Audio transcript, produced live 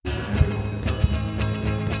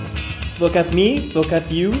Vocapp me,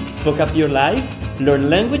 Vocapp you, Vocapp your life. Learn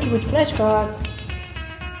language with flashcards.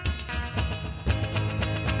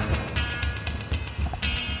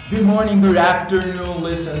 Good morning, good afternoon,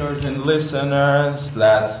 listeners and listeners.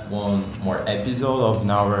 That's one more episode of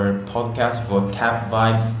our podcast, Vocapp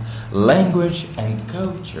Vibes, Language and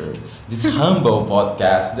Culture. This humble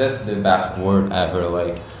podcast, that's the best word ever.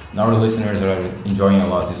 Like, our listeners are enjoying a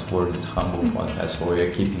lot this word, this humble podcast. So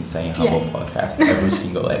we're keeping saying humble podcast every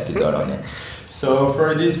single episode on it. So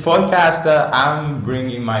for this podcast, I'm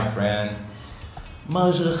bringing my friend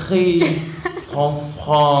Marjorie from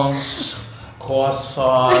France.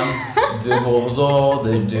 Croissant, de Bordeaux,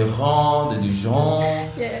 de Durand, de Dijon,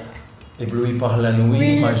 ébloui par la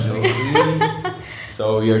nuit, Marjorie.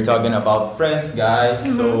 So we are talking about France, guys.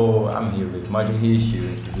 Mm-hmm. So I'm here with Marjorie. She will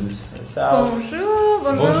introduce herself.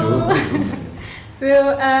 Bonjour.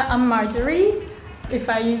 So I'm Marjorie. If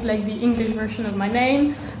I use like the English version of my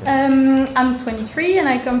name, I'm 23 and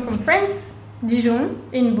I come from France. Dijon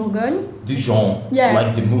in Bourgogne. Dijon,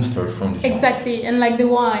 like the mustard from Dijon. Exactly, and like the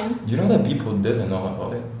wine. Do you know that people doesn't know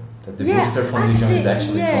about it? That the mustard from Dijon is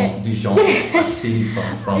actually from Dijon, a city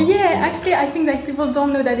from France. Yeah, actually, I think that people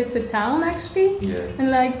don't know that it's a town actually. Yeah.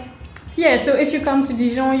 And like, so if you come to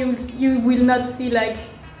Dijon, you will not see like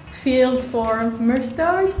fields for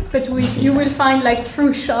mustard, but you will find like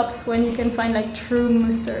true shops when you can find like true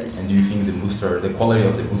mustard. And do you think the quality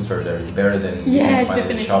of the mustard there is better than you can find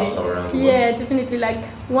in the shops around the world? Yeah, definitely. Like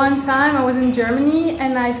one time I was in Germany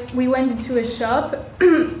and we went into a shop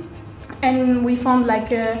and we found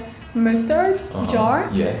like a mustard jar.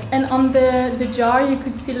 Yeah. And on the jar you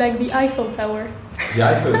could see like the Eiffel Tower. The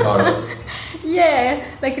Eiffel Tower. Yeah,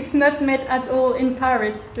 like it's not made at all in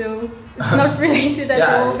Paris, so it's not related at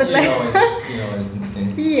all. But it's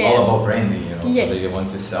all about branding, So they want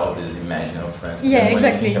to sell this imagine of France. Yeah, when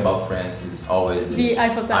exactly. you think about France, it's always the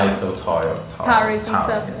Eiffel Tower. Eiffel Tower. Paris and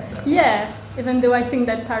stuff. Yeah, even though I think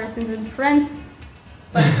that Paris isn't France,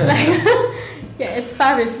 but it's like, it's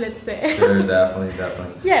Paris, let's say. Sure, definitely.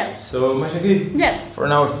 Yeah. So, Marjorie, for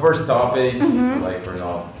our first topic,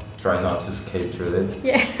 try not to escape through it.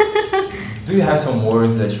 Yeah. Do you have some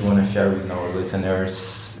words that you want to share with our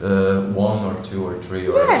listeners? One or two or three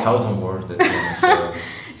or 1,000 words that you want to share?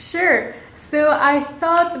 Sure. So I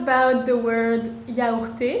thought about the word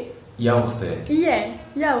yaourté. Yaourté? Yeah,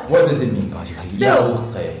 yaourté. What does it mean?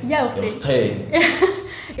 Yaourté.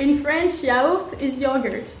 In French, yaourt is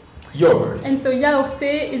yogurt. Yogurt. And so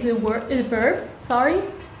yaourté is a verb,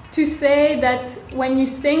 to say that when you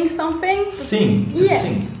sing something...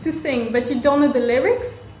 To sing, but you don't know the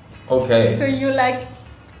lyrics. Okay. So you're like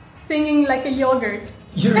singing like a yogurt.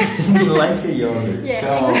 You're singing like a yogurt.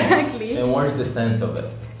 Yeah, exactly. And what's the sense of it?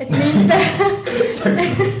 It means that... There's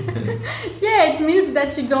no sense. It means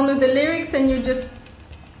that you don't know the lyrics and you're just,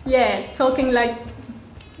 talking like...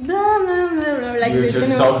 Blah, blah, blah, blah, like you're this. You're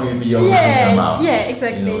just talking with yogurt in your mouth. Yeah,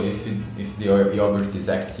 exactly. If the yogurt is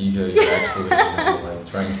active, you're actually like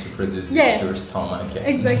trying to produce this to your stomach.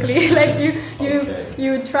 Exactly. Like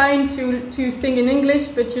you're trying to sing in English,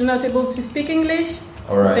 but you're not able to speak English.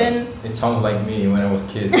 All right. Then it sounds like me when I was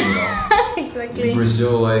a kid. Exactly. In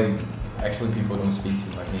Brazil, actually people don't speak too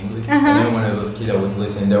much English. And then when I was a kid, I was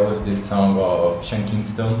listening. There was this song of Sean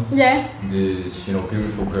Kingston. Yeah. This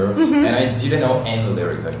beautiful girls, and I didn't know any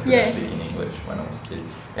lyrics. I couldn't speak in English when I was a kid,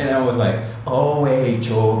 and I was like, "Oh,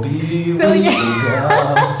 H-O-B,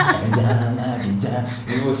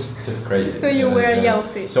 It was just crazy. So you were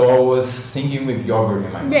yaourté. So I was singing with yogurt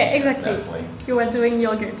in my mouth. Yeah, exactly. Definitely. You were doing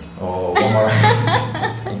yogurt. Oh, one more.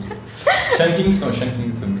 Thank you. Sean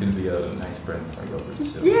Kingston could be a nice brand for yogurt.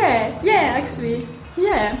 So. Actually.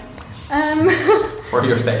 Yeah. For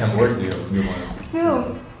your second word, do you want to?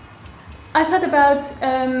 So, I thought about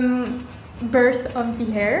birth of the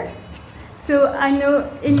hair. So I know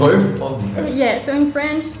in birth of the hair. Yeah. So in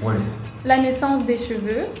French, what is it? La naissance des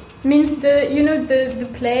cheveux means the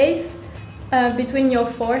place between your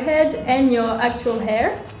forehead and your actual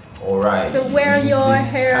hair. All right. So where your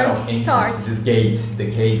hair starts. The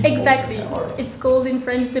gate. Exactly. It's called in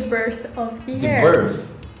French the birth of the hair. The birth.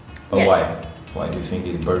 But yes. Why? Why do you think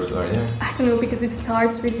it births right there? I don't know, because it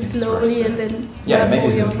starts really slowly and then... maybe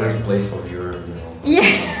it's the first place of your,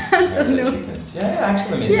 I don't know.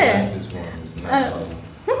 Actually makes sense, this one. It's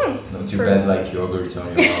not too bad like yogurt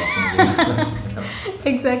on your mouth.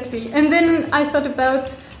 Exactly. And then I thought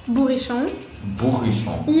about bourrichon.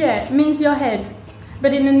 Bourrichon? Yeah, means your head,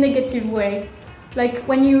 but in a negative way. Like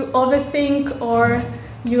when you overthink or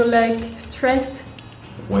you're like stressed.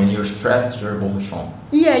 When you're stressed, you're bourrichon.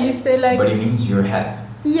 Yeah, you say like... But it means your head.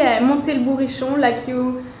 Yeah, monter le bourrichon, like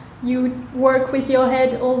you work with your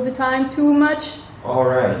head all the time too much All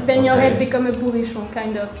right. Then your okay. head become a bourrichon,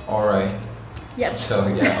 kind of. All right. Yep. So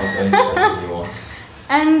yeah, okay, that's a new one.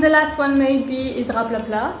 And the last one maybe is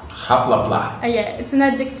raplapla. Raplapla. Yeah, it's an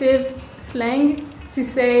adjective slang to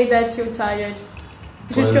say that you're tired.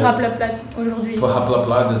 Je suis raplapla aujourd'hui. But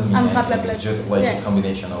raplapla doesn't mean I'm anything. raplapla. It's just like Yeah. a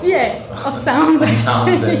combination of of sounds. of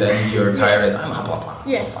sounds, and then you're tired. I'm raplapla.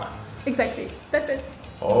 Yeah, exactly. That's it.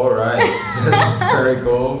 All right, that's very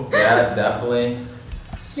cool. Yeah, definitely.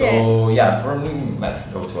 So yeah, for me, let's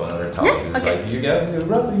go to another topic. Yeah, It's okay. like you get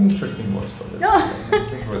rather interesting words for this. Oh. I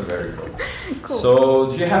think it was very cool. Cool.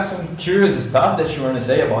 So, do you have some curious stuff that you want to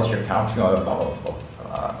say about your country or about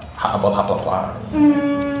Haplapla?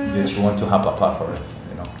 That you want to Haplapla for us?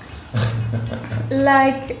 You know.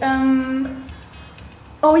 Like,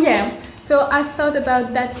 oh yeah. So I thought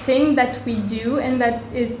about that thing that we do, and that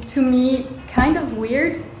is to me kind of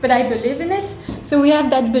weird, but I believe in it. So we have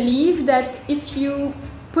that belief that if you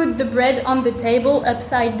put the bread on the table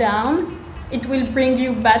upside down, it will bring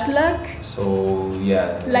you bad luck. So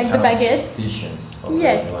yeah, Like the kind of baguette. Superstitions.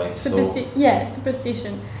 Yes, Like,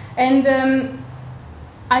 superstition. And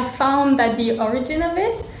I found that the origin of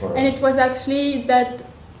it, and it was actually that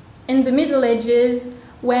in the Middle Ages,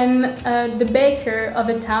 when the baker of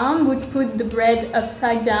a town would put the bread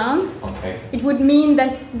upside down, it would mean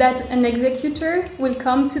that an executor will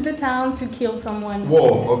come to the town to kill someone.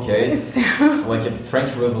 Whoa, okay. So, It's like a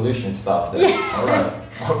French Revolution stuff then. Yeah. All right.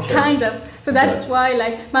 Okay. kind of. So that's why,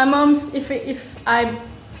 like, my mom's, if I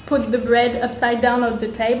put the bread upside down on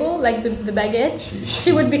the table, like the baguette,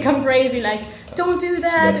 she would become crazy, like, don't do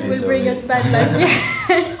that, it will bring us bad luck.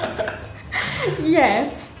 Yeah.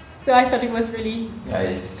 Yeah. So I thought it was really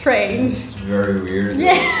strange. It's very weird.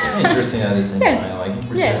 Yeah. And interesting at the same time. Like in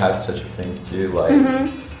Brazil have such things too.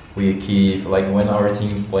 Like we keep, like when our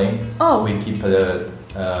team is playing, we keep a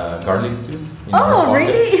garlic tooth in our pocket.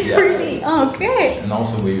 Really? Yeah, Really? Okay. And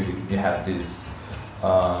also we have this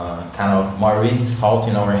kind of marine salt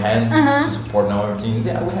in our hands to support our teams.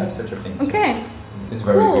 Yeah, we have such a thing too. Okay. It's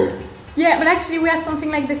very weird. Yeah, but actually we have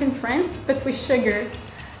something like this in France, but with sugar.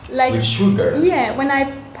 Like, with sugar? Yeah, when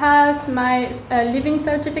I passed my living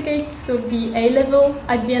certificate, so the A level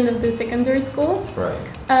at the end of the secondary school. Right.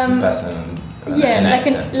 You pass an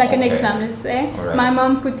an exam, let's say. Right. My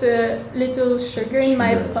mom put a little sugar in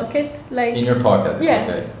my pocket, like in your pocket. Yeah.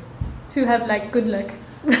 Okay. To have like good luck.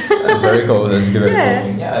 That's very cool. That's a very Yeah. cool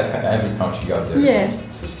thing. Yeah, every country got their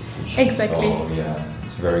superstitions. Exactly. So yeah,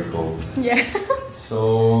 it's very cool. Yeah.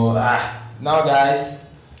 So now, guys,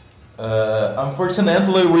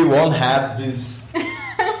 unfortunately, we won't have this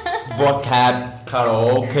vocab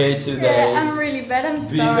karaoke today. Yeah, I'm really bad. I'm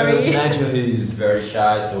because sorry. Nadia is very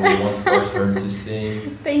shy, so we won't force her to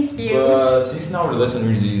sing. Thank you. But since now our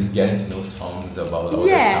listeners is getting to know songs about other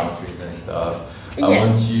countries and stuff, I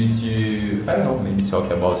want you to, I don't know, maybe talk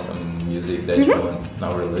about some music that you want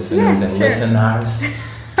our listeners and listeners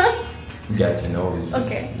get to know.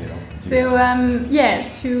 Okay. You know, So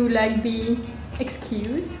to like be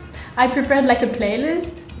excused, I prepared like a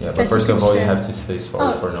playlist. Yeah, but first of all, you have to say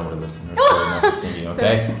sorry for our listeners for not singing.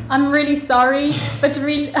 Okay. So, I'm really sorry, but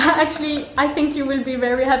really, actually, I think you will be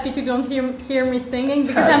very happy to don't hear me singing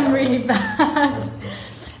because I'm really bad.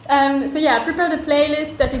 So yeah, I prepared a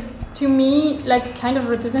playlist that is to me like kind of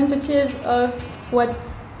representative of what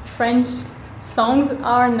French songs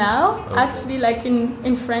are now. Actually, like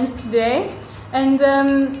in France today, and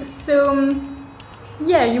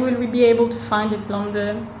yeah, you will be able to find it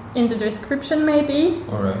in the description maybe.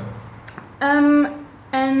 All right.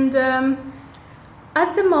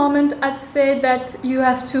 At the moment, I'd say that you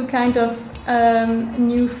have two kind of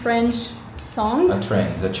new French songs.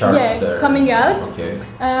 Trends, the charts there. Coming out. Okay.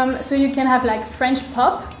 So you can have like French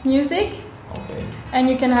pop music. Okay. And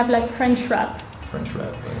you can have like French rap. French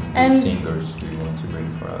rap. And what singers do you want to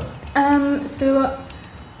bring for us?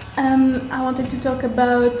 I wanted to talk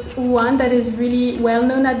about one that is really well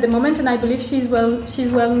known at the moment, and I believe she's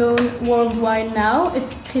well known worldwide now.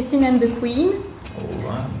 It's Christine and the Queen. Oh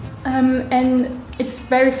wow. And it's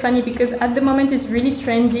very funny because at the moment it's really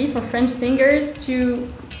trendy for French singers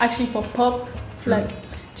for pop, like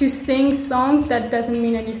to sing songs that doesn't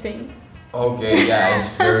mean anything. Okay, yeah, it's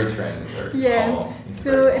very trendy.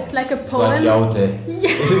 So it's like a poem. It's like yaourt.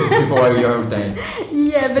 Yeah. People are yaourt.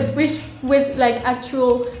 Yeah, but with like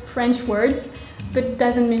actual French words, but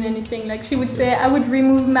doesn't mean anything. Like she would say, I would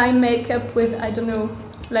remove my makeup with, I don't know,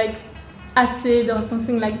 like acid or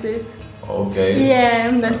something like this. Okay. Yeah,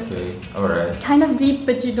 and that's alright. Kind of deep,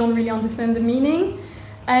 but you don't really understand the meaning.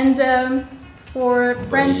 And for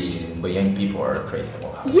French, but young people are crazy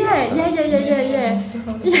about her. Yeah.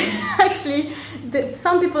 Actually,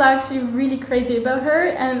 some people are actually really crazy about her.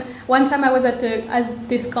 And one time I was at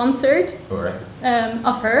this concert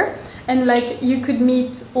of her, and like you could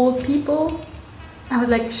meet old people. I was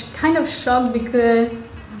like kind of shocked because,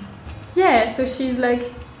 so she's like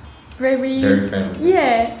very friendly.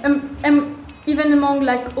 Yeah, even among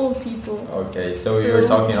like old people. Okay, so you were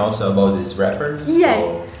talking also about these rappers. Yes,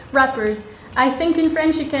 rappers. I think in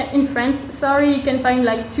France you can find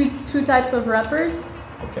like two types of rappers.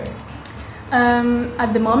 Okay.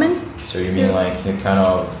 At the moment. So you mean like you kind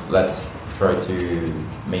of, let's try to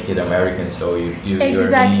make it American. So you're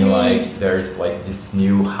meaning like there's like this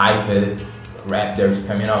new hyped rap that's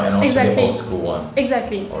coming out, and also the old school one.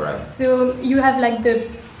 Exactly. All right. So you have like the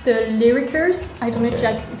lyricers. I don't know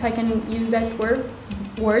if I can use that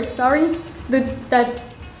word. Sorry. That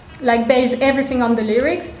like base everything on the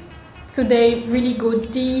lyrics. So they really go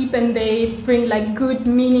deep and they bring like good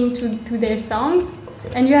meaning to their songs.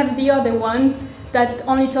 Okay. And you have the other ones that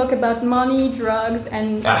only talk about money, drugs,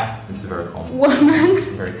 and it's very common. Women. It's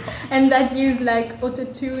very common. And that use like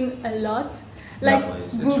autotune a lot. Like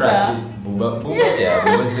Booba. Yeah,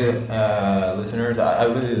 Booba's listeners. I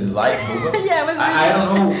really like Booba. Yeah, I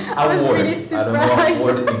don't know how really I don't know how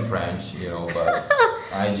word it in French, but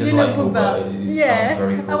I just like Booba. It sounds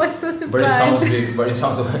very cool. I was so surprised. But it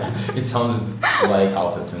sounds like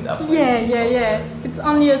autotune. Definitely. Yeah. It's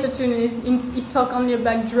only autotune. He talk only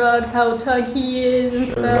about drugs, how thug he is and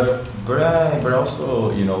stuff. But also,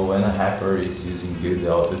 when a rapper is using good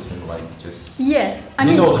autotune, like just he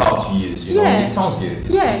knows how to use. It sounds good.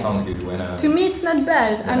 It sounds good when. To me, it's not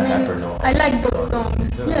bad. I like those songs.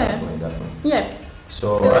 Definitely. Yeah. So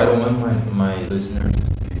I don't want my listeners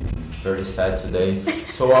to be very sad today.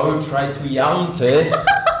 So I will try to Yaunte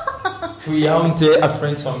a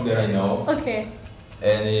French song that I know. Okay.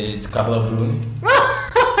 And it's Carla Bruni.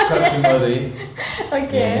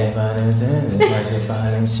 Okay.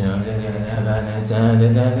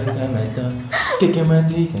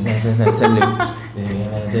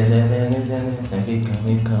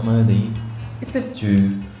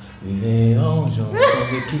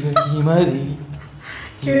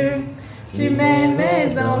 Tu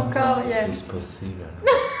m'aimais encore. Yeah. C'est possible.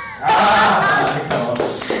 Come on.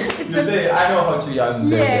 I know how to Yaunte.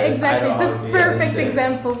 Yeah, exactly. It's a perfect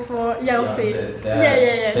example for Yaunte.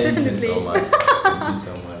 Yeah, definitely. Thank you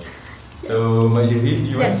so much. So, Marjorie, do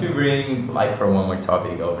you want to bring, like, for one more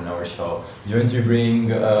topic of our show, do you want to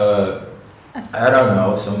bring, I don't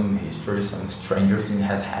know, some history, some stranger thing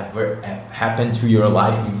has happened to your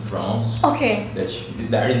life in France? Okay.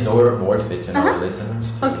 That is worth it to our listeners.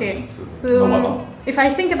 Okay. So, if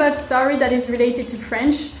I think about story that is related to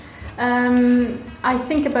French, I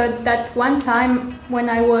think about that one time when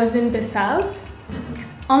I was in the south,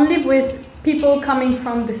 only with people coming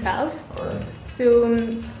from the south. Alright. So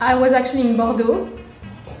I was actually in Bordeaux,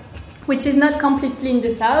 which is not completely in the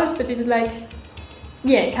south, but it's like,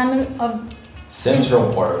 kind of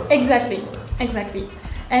central part of Exactly.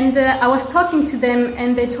 And I was talking to them,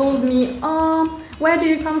 and they told me, where do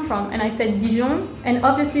you come from? And I said Dijon, and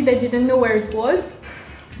obviously they didn't know where it was.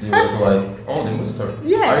 It was like, the Mustard.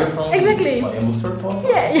 Yeah, are you from exactly. Mustard Pop?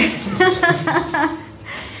 Yeah.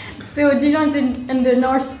 So Dijon is in the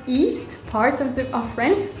northeast part of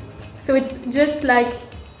France. So it's just like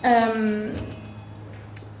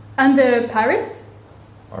under Paris.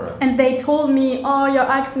 Alright. And they told me, your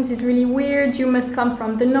accent is really weird. You must come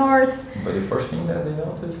from the north. But the first thing that they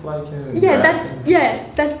noticed, like,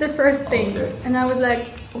 that's the first thing. Okay. And I was like,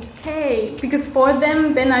 okay, because for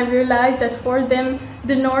them, then I realized that for them,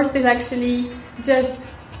 the north is actually just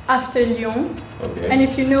after Lyon. Okay. And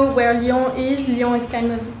if you know where Lyon is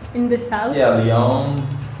kind of in the south. Yeah, Lyon.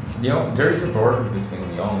 There is a border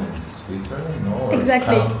between Lyon and Switzerland, no?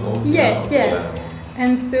 Exactly. Kind of close. Yeah.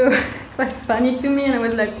 And so it was funny to me, and I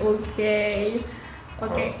was like, okay.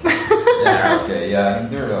 Yeah,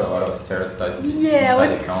 there are a lot of stereotypes. Yeah, I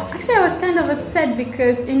was kind of upset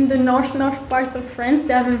because in the north parts of France,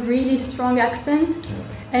 they have a really strong accent. Yeah.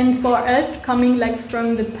 And for us, coming like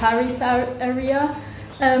from the Paris area,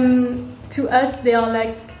 to us,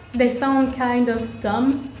 they sound kind of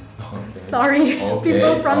dumb. Okay. Sorry,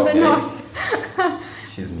 people from the north.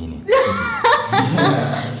 She's meaning.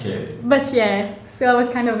 Okay. But so I was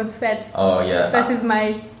kind of upset. Oh yeah. That is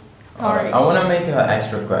my story. I want to make an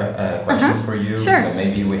extra question for you. Sure.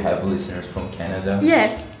 Maybe we have listeners from Canada.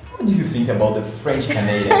 Yeah. What do you think about the French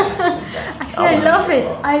Canadian accent? Actually,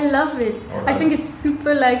 I love it. Right. I think it's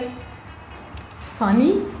super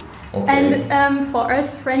funny. Okay. And for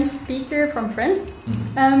us French speaker from France,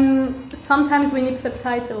 sometimes we need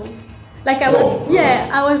subtitles. Like I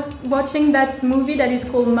was watching that movie that is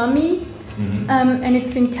called Mummy, and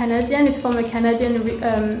it's in Canadian. It's from a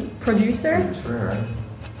Canadian producer. Right.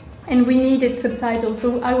 And we needed subtitles,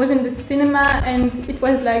 so I was in the cinema, and it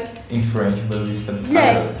was like in French, but with subtitles.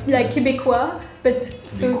 Yeah, like Québécois, but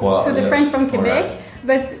so the French from Quebec. Right.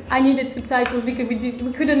 But I needed subtitles because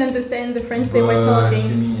we couldn't understand the French they were talking.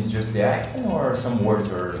 You mean it's just the accent, or some words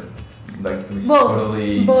are like with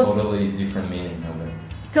both. totally different meaning of it?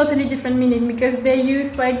 Totally different meaning, because they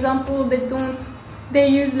use, for example, they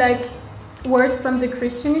use like words from the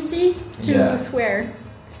Christianity to swear.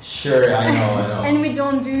 Sure, I know. And we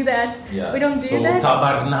don't do that. Yeah. We don't do that.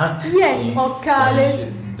 Tabarnak. Yes, or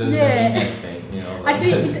cales. Doesn't mean anything, you know.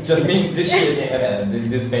 Actually, just mean this shit.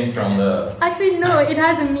 This thing from the. Actually, no. It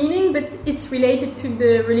has a meaning, but it's related to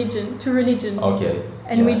the religion. Okay.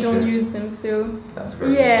 And we don't use them, so. That's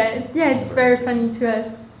very. It's very funny to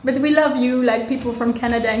us. But we love you, like people from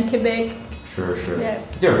Canada and Quebec. Sure. Yeah.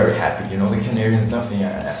 They're very happy, you know. The Canadians, nothing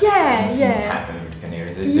happened with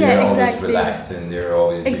Canadians. They're always relaxed and they're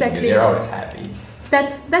always happy.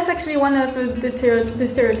 That's actually one of the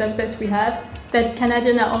stereotypes that we have. That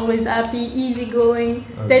Canadians are always happy, easygoing.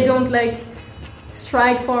 Okay. They don't like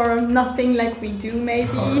strike for nothing like we do,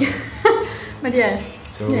 maybe. But yeah.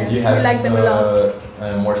 So do you have we like them a lot.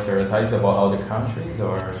 More stereotypes about other countries,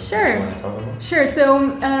 or sure? You want to talk about? Sure. So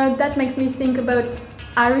that makes me think about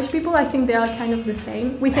Irish people. I think they are kind of the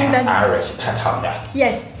same. We think that Irish.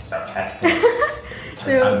 Yes.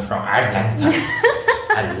 So I'm from Ireland.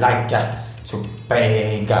 I like to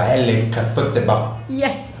play Gaelic football.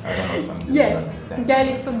 Yeah. I don't know if I'm doing that.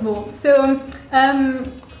 Gaelic football. So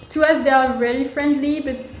to us they are very friendly,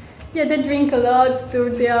 but they drink a lot, so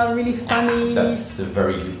they are really funny. That's a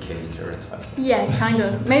very UK stereotype. Yeah, kind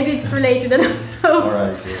of. Maybe it's related, I don't know.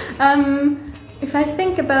 Alright. Yeah. If I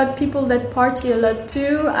think about people that party a lot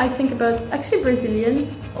too, I think about actually Brazilian.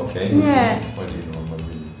 Okay. Yeah. What do you know about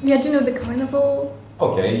Brazil? Yeah, do you know the carnival?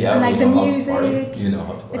 Okay, yeah. And like the music. You know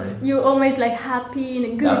how to party. You're always like happy, in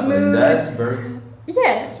a good mood. That's very...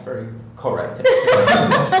 Yeah. That's very correct.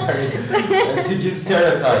 That's a good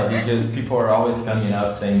stereotype, because people are always coming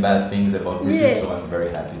up saying bad things about Brazil, so I'm very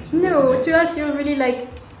happy to No, to us you're really like...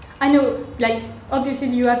 I know, like, obviously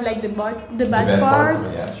you have like the bad part.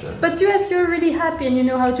 Yeah, sure. But to us you're really happy and you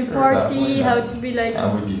know how to party, how to be like...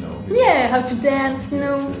 How would you know? How to dance, you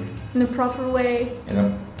know, in a proper way. In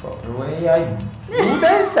a proper way, I do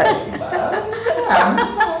dancing.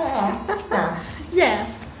 Yeah.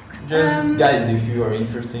 Just guys, if you are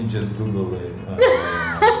interested, just Google it.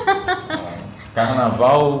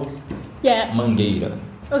 Carnaval Mangueira.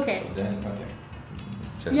 Okay. So then,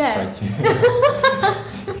 just try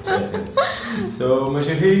to. So,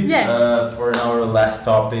 Marjorie, for our last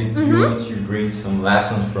topic, do you want to bring some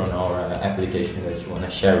lessons from our application that you want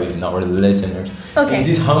to share with our listeners? Okay. In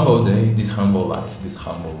this humble day, this humble life, this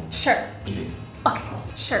humble event. Okay,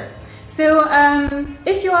 sure. So,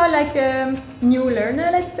 if you are like a new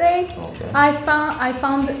learner, let's say, I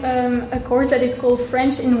found a course that is called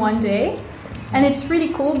French in One Day, and it's really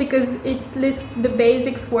cool because it lists the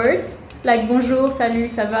basics words like bonjour, salut,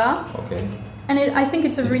 ça va. Okay. And I think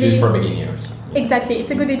it's really good for beginners. Exactly,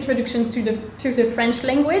 it's a good introduction to the French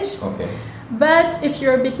language. Okay. But if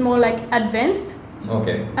you're a bit more like advanced,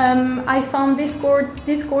 I found this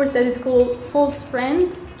course that is called False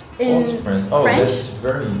Friend. False Friend. Oh, French. That's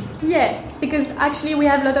very interesting. Yeah, because actually we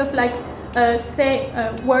have a lot of like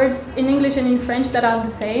words in English and in French that are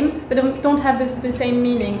the same, but don't have the same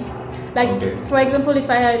meaning. Like for example, if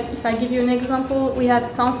I give you an example, we have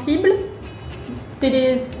sensible. That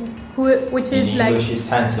is, which is in like English is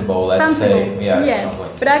sensible. Let's say, yeah.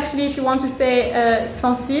 But actually, if you want to say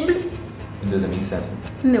sensible, it doesn't mean sensible.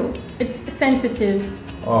 No, it's sensitive.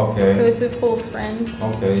 Okay. So it's a false friend.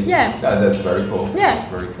 Okay. Yeah. That's very cool. Yeah. That's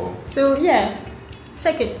very cool. So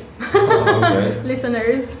check it. Okay.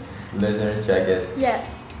 Listeners, check it. Yeah.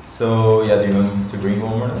 So do you want to bring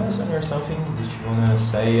one more lesson or something that you want to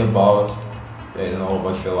say about, I don't know,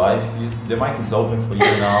 about your life? The mic is open for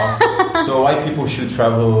you now. So why people should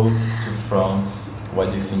travel to France? Why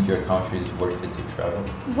do you think your country is worth it to travel?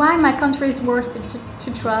 Why my country is worth it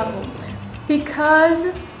to travel? Because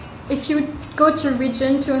if you go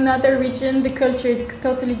to another region, the culture is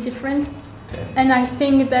totally different. Okay. And I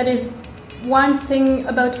think that is one thing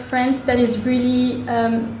about France that is really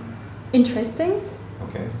interesting.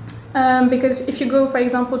 Okay. Because if you go, for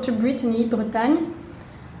example, to Bretagne,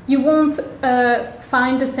 you won't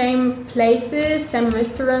find the same places, same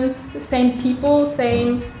restaurants, same people,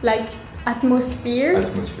 same like atmosphere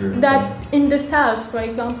that in the south, for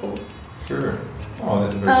example. Sure. Oh,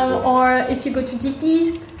 that's very cool. Or if you go to the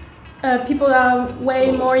east, people are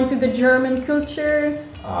way more into the German culture.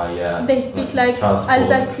 Yeah. They speak like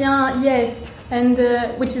Alsacien, yes, and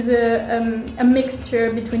which is a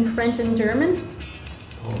mixture between French and German.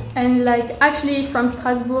 Oh. And like actually from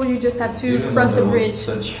Strasbourg, you just have to cross a bridge.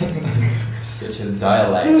 Such a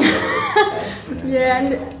dialect. Yeah,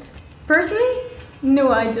 and personally,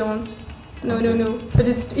 no, I don't. No. But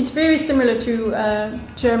it's very similar to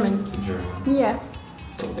German. To German. Yeah.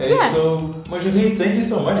 Okay, so Marjorie, thank you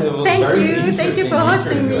so much. It was very interesting. Thank you for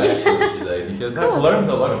hosting me today because I've learned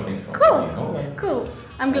a lot of things from you. You know? Cool.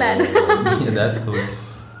 I'm glad. Yeah, that's cool.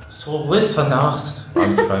 So listeners,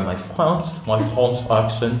 I'll try my French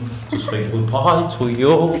accent to say goodbye to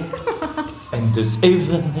you and this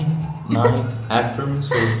evening, night, afternoon.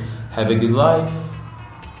 So have a good life,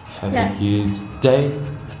 have a good day,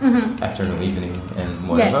 afternoon, evening, and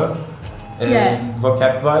whatever. And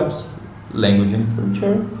Vocapp Vibes, language and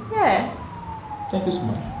culture. Yeah. Thank you so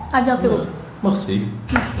much. À bientôt. Merci.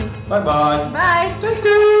 Merci. Bye bye. Bye. Thank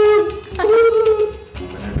you.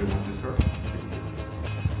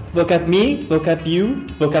 Vocapp me, Vocapp you,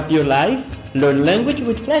 Vocapp your life. Learn language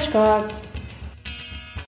with flashcards.